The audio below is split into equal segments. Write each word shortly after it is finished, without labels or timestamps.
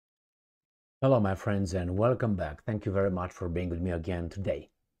Hello, my friends, and welcome back. Thank you very much for being with me again today.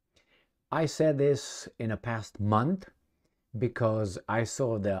 I said this in a past month because I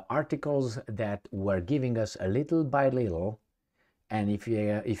saw the articles that were giving us a little by little, and if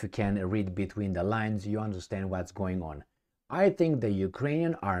you can read between the lines, you understand what's going on. I think the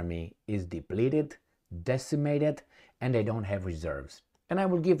Ukrainian army is depleted, decimated, and they don't have reserves. And I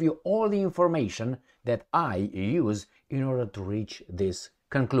will give you all the information that I use in order to reach this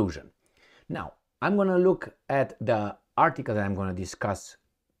conclusion. Now, I'm going to look at the article that I'm going to discuss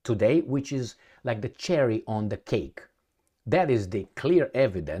today, which is like the cherry on the cake. That is the clear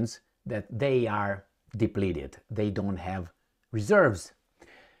evidence that they are depleted. They don't have reserves.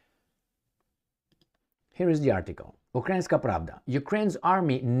 Here is the article. Ukrainska Pravda. Ukraine's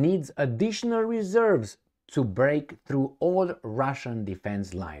army needs additional reserves to break through all Russian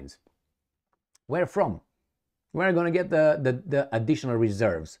defense lines. Where from? Where are going to get the additional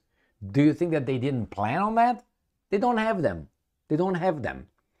reserves? Do you think that they didn't plan on that? They don't have them. They don't have them.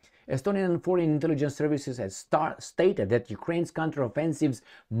 Estonian Foreign Intelligence Services has stated that Ukraine's counteroffensive's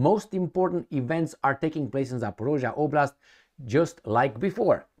most important events are taking place in Zaporozhye Oblast, just like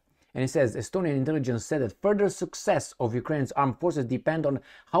before. And it says Estonian intelligence said that further success of Ukraine's armed forces depend on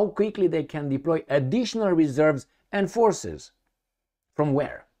how quickly they can deploy additional reserves and forces. From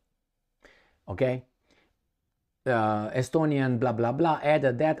where? Okay. Estonian blah blah blah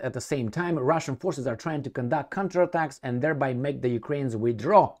added that at the same time Russian forces are trying to conduct counterattacks and thereby make the Ukrainians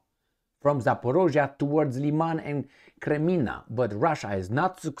withdraw from Zaporozhye towards Liman and Kremina, but Russia has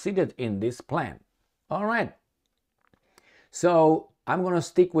not succeeded in this plan. All right, so I'm gonna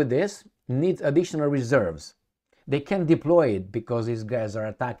stick with this. Needs additional reserves. They can't deploy it because these guys are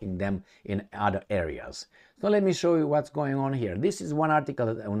attacking them in other areas. So let me show you what's going on here. This is one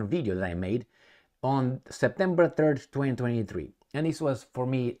article on a video that I made on September 3rd, 2023. And this was, for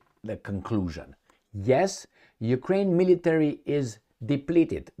me, the conclusion. Yes, Ukraine military is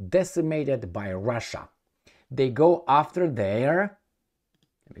depleted, decimated by Russia. They go after their,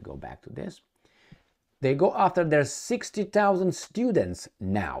 let me go back to this. They go after their 60,000 students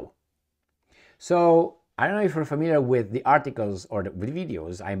now. So I don't know if you're familiar with the articles or the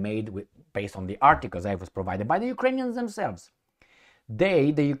videos I made based on the articles I was provided by the Ukrainians themselves.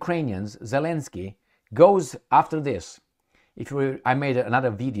 The Ukrainians, Zelensky, goes after this. I made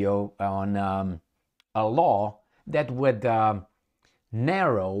another video on a law that would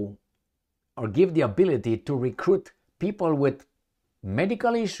narrow or give the ability to recruit people with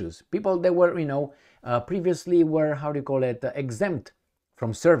medical issues, people that were, previously were, exempt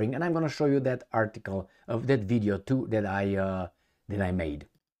from serving. And I'm going to show you that article of that video too that I made.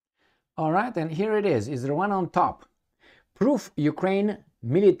 All right, and here it is. Is the one on top. Proof Ukraine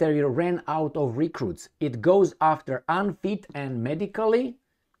military ran out of recruits. It goes after unfit and medically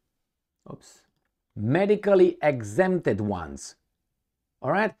exempted ones.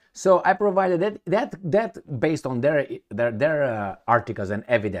 All right. So I provided that based on their articles and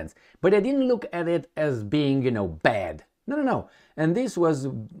evidence, but I didn't look at it as being bad. No. And this was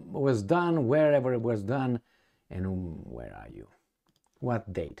done wherever it was done. And where are you?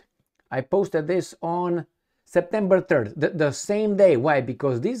 What date? I posted this on September 3rd, the same day. Why?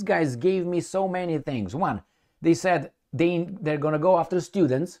 Because these guys gave me so many things. One, they said they're going to go after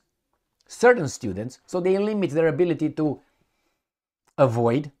students, certain students, so they limit their ability to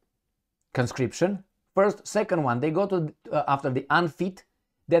avoid conscription. First. Second one, they go to after the unfit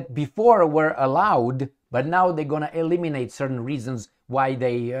that before were allowed, but now they're going to eliminate certain reasons why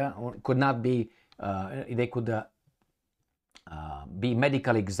they could not be, be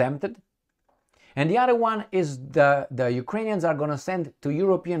medically exempted. And the other one is the Ukrainians are going to send to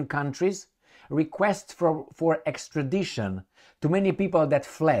European countries requests for extradition to many people that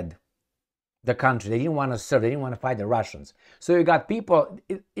fled the country. They didn't want to serve. They didn't want to fight the Russians. So you got people,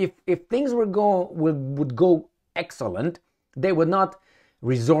 if things would go excellent, they would not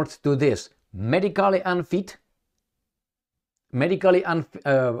resort to this. Medically unfit, medically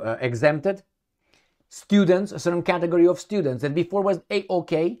exempted students, a certain category of students that before was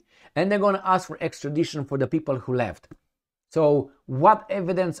okay, and they're going to ask for extradition for the people who left. So what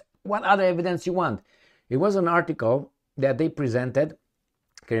other evidence you want? It was an article that they presented,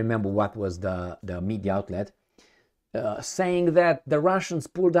 I can't remember what was the media outlet, saying that the Russians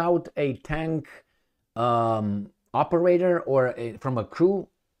pulled out a tank operator or from a crew.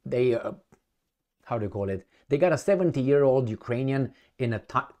 They, They got a 70-year-old Ukrainian in a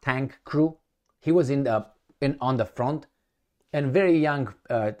tank crew. He was on the front. And very young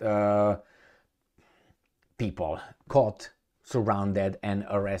people caught, surrounded, and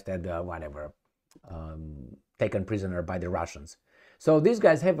arrested, taken prisoner by the Russians. So these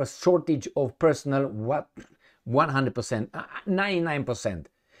guys have a shortage of personnel, what, 100%, 99%.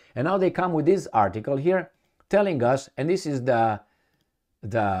 And now they come with this article here telling us, and this is the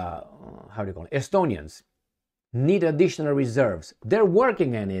how do you call it, Estonians need additional reserves. They're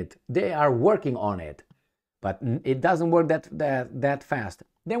working on it. They are working on it, but it doesn't work that fast.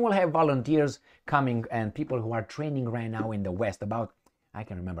 Then we'll have volunteers coming and people who are training right now in the West, about, I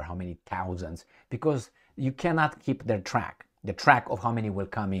can remember how many thousands, because you cannot keep the track of how many will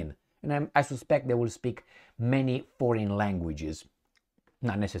come in. And I suspect they will speak many foreign languages,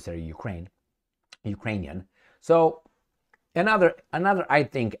 not necessarily Ukrainian. So another I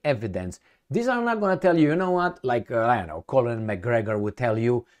think evidence. These are not going to tell you, you know what, like I don't know, Colin McGregor would tell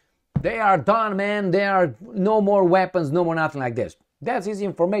you, they are done, man. There are no more weapons, no more nothing like this. That's his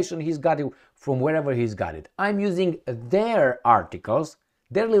information. He's got it from wherever he's got it. I'm using their articles,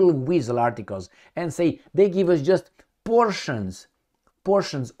 their little weasel articles, and say they give us just portions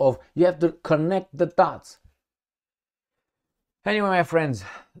of, you have to connect the dots. Anyway, my friends,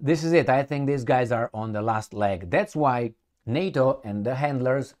 this is it. I think these guys are on the last leg. That's why NATO and the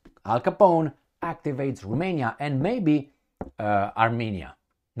handlers, Al Capone, activates Romania and maybe Armenia,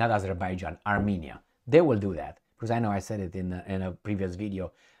 not Azerbaijan, Armenia. They will do that, because I know I said it in a previous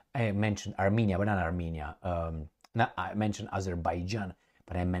video. I mentioned Armenia, but not Armenia. I mentioned Azerbaijan,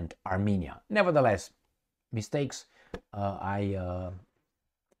 but I meant Armenia. Nevertheless, mistakes. How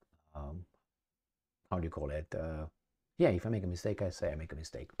do you call it? Yeah, if I make a mistake, I say I make a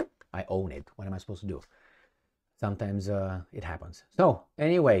mistake. I own it. What am I supposed to do? Sometimes it happens. So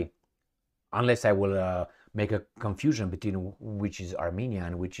anyway, unless I will make a confusion between which is Armenia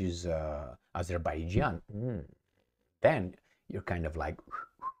and which is Azerbaijan, then you're kind of like,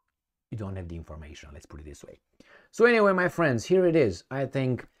 you don't have the information. Let's put it this way. So anyway, my friends, here it is. I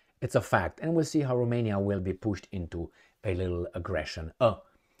think it's a fact. And we'll see how Romania will be pushed into a little aggression.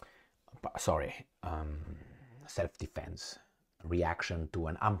 Self-defense, reaction to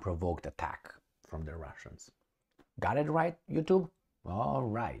an unprovoked attack from the Russians. Got it right, YouTube? All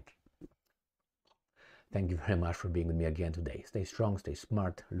right. Thank you very much for being with me again today. Stay strong, stay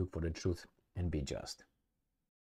smart, look for the truth, and be just.